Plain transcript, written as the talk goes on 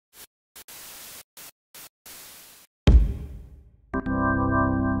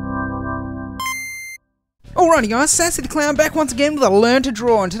Alrighty guys, sadctheclown back once again with a Learn to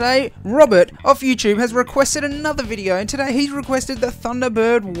Draw, and today Robert off YouTube has requested another video, and today he's requested the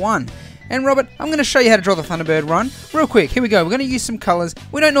Thunderbird 1. And Robert, I'm going to show you how to draw the Thunderbird 1 real quick. Here we go, we're going to use some colours.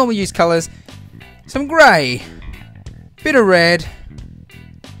 We don't normally use colours. Some grey, bit of red,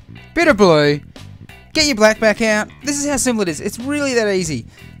 bit of blue. Get your black back out. This is how simple it is. It's really that easy.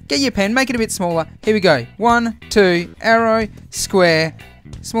 Get your pen, make it a bit smaller. Here we go. 1, 2, arrow, square,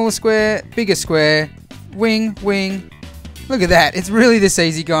 smaller square, bigger square, wing, wing. Look at that. It's really this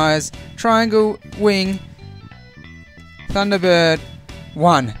easy, guys. Triangle, wing, Thunderbird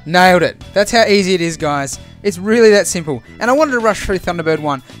 1. Nailed it. That's how easy it is, guys. It's really that simple. And I wanted to rush through Thunderbird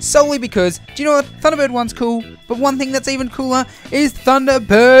 1 solely because, do you know what? Thunderbird 1's cool, but one thing that's even cooler is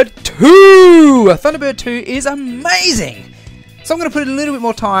Thunderbird 2! Thunderbird 2 is amazing! So I'm going to put in a little bit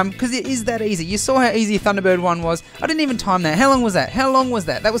more time because it is that easy. You saw how easy Thunderbird 1 was. I didn't even time that. How long was that? How long was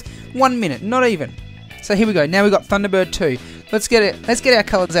that? That was 1 minute, not even. So here we go. Now we've got Thunderbird 2. Let's get our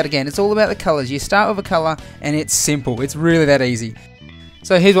colours out again. It's all about the colours. You start with a colour and it's simple. It's really that easy.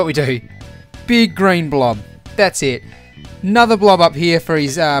 So here's what we do. Big green blob. That's it. Another blob up here for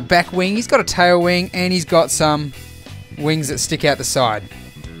his back wing. He's got a tail wing and he's got some wings that stick out the side.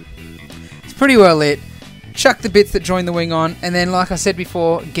 It's pretty well lit. Chuck the bits that join the wing on, and then like I said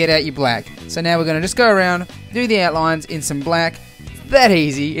before, get out your black. So now we're going to just go around, do the outlines in some black. It's that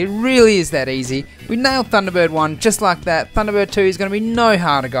easy. It really is that easy. We nailed Thunderbird 1 just like that. Thunderbird 2 is going to be no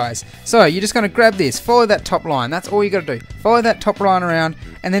harder, guys. So you're just going to grab this, follow that top line. That's all you got to do. Follow that top line around,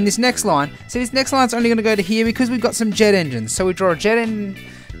 and then this next line. See, this next line's only going to go to here because we've got some jet engines. So we draw a jet engine.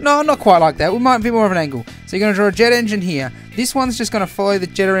 No, not quite like that. We might be more of an angle. So you're going to draw a jet engine here. This one's just going to follow the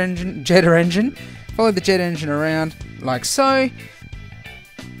jet engine. Follow the jet engine around like so,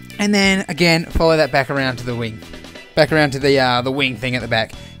 and then again follow that back around to the wing, back around to the wing thing at the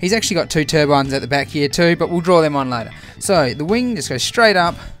back. He's actually got 2 turbines at the back here too, but we'll draw them on later. So the wing just goes straight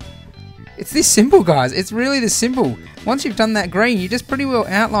up. It's this simple, guys. It's really this simple. Once you've done that green, you're just pretty well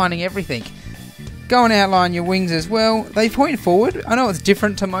outlining everything. Go and outline your wings as well. They point forward. I know it's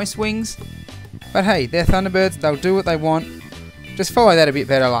different to most wings, but hey, they're Thunderbirds. They'll do what they want. Just follow that a bit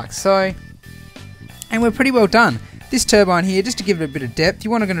better like so. And we're pretty well done. This turbine here, just to give it a bit of depth, you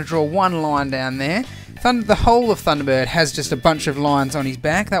want to draw one line down there. The whole of Thunderbird has just a bunch of lines on his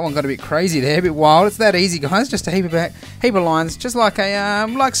back. That one got a bit crazy there, a bit wild. It's that easy, guys. Just a heap of lines, just like a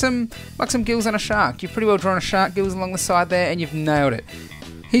like some gills on a shark. You've pretty well drawn a shark gills along the side there, and you've nailed it.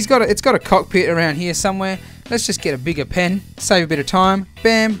 It's got a cockpit around here somewhere. Let's just get a bigger pen, save a bit of time.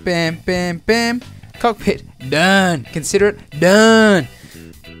 Bam, bam, bam, bam. Cockpit done. Consider it done.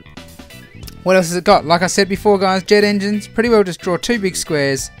 What else has it got? Like I said before, guys, jet engines. Pretty well just draw 2 big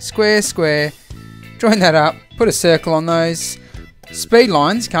squares. Square, square. Join that up. Put a circle on those. Speed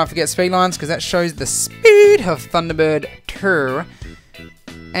lines. Can't forget speed lines because that shows the speed of Thunderbird 2.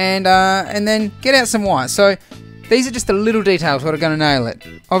 And then get out some white. So these are just the little details that are going to nail it.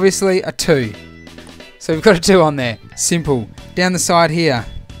 Obviously, a 2. So we've got a 2 on there. Simple. Down the side here.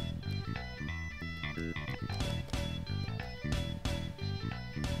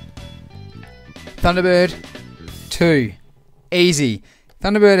 Thunderbird 2. Easy.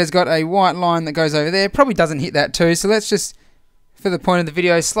 Thunderbird has got a white line that goes over there. Probably doesn't hit that 2, so let's just, for the point of the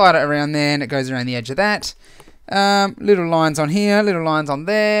video, slide it around there and it goes around the edge of that. Little lines on here, little lines on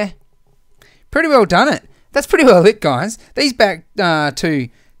there. Pretty well done it. That's pretty well lit, guys. These back two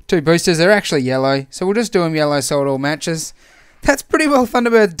boosters are actually yellow, so we'll just do them yellow so it all matches. That's pretty well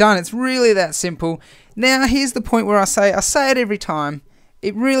Thunderbird's done. It's really that simple. Now, here's the point where I say it every time.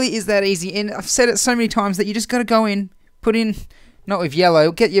 It really is that easy, and I've said it so many times that you just got to go in, put in, not with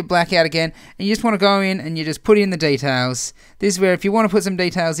yellow, get your black out again, and you just want to go in and you just put in the details. This is where if you want to put some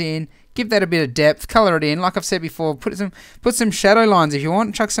details in, give that a bit of depth, colour it in, like I've said before, put some shadow lines if you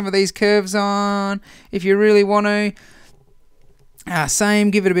want, chuck some of these curves on if you really want to. Same,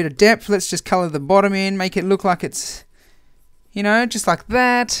 give it a bit of depth, let's just colour the bottom in, make it look like it's, you know, just like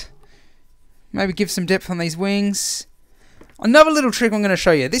that. Maybe give some depth on these wings. Another little trick I'm going to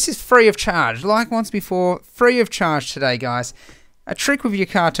show you. This is free of charge. Like once before, free of charge today, guys. A trick with your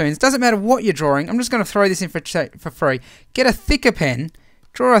cartoons. Doesn't matter what you're drawing. I'm just going to throw this in for free. Get a thicker pen.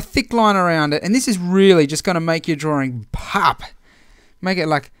 Draw a thick line around it. And this is really just going to make your drawing pop. Make it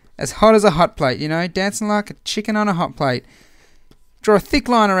like as hot as a hot plate, you know. Dancing like a chicken on a hot plate. Draw a thick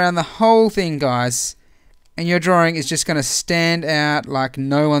line around the whole thing, guys. And your drawing is just going to stand out like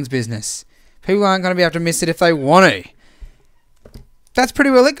no one's business. People aren't going to be able to miss it if they want to. That's pretty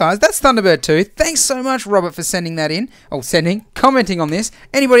well it, guys. That's Thunderbird 2. Thanks so much, Robert, for sending that in. Or commenting on this.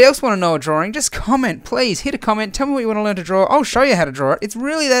 Anybody else want to know a drawing? Just comment, please. Hit a comment. Tell me what you want to learn to draw. I'll show you how to draw it. It's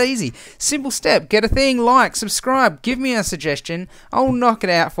really that easy. Simple step. Get a thing, like, subscribe, give me a suggestion. I'll knock it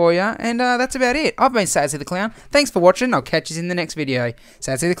out for you. And that's about it. I've been Sadcy the Clown. Thanks for watching. I'll catch you in the next video.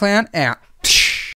 Sadcy the Clown, out.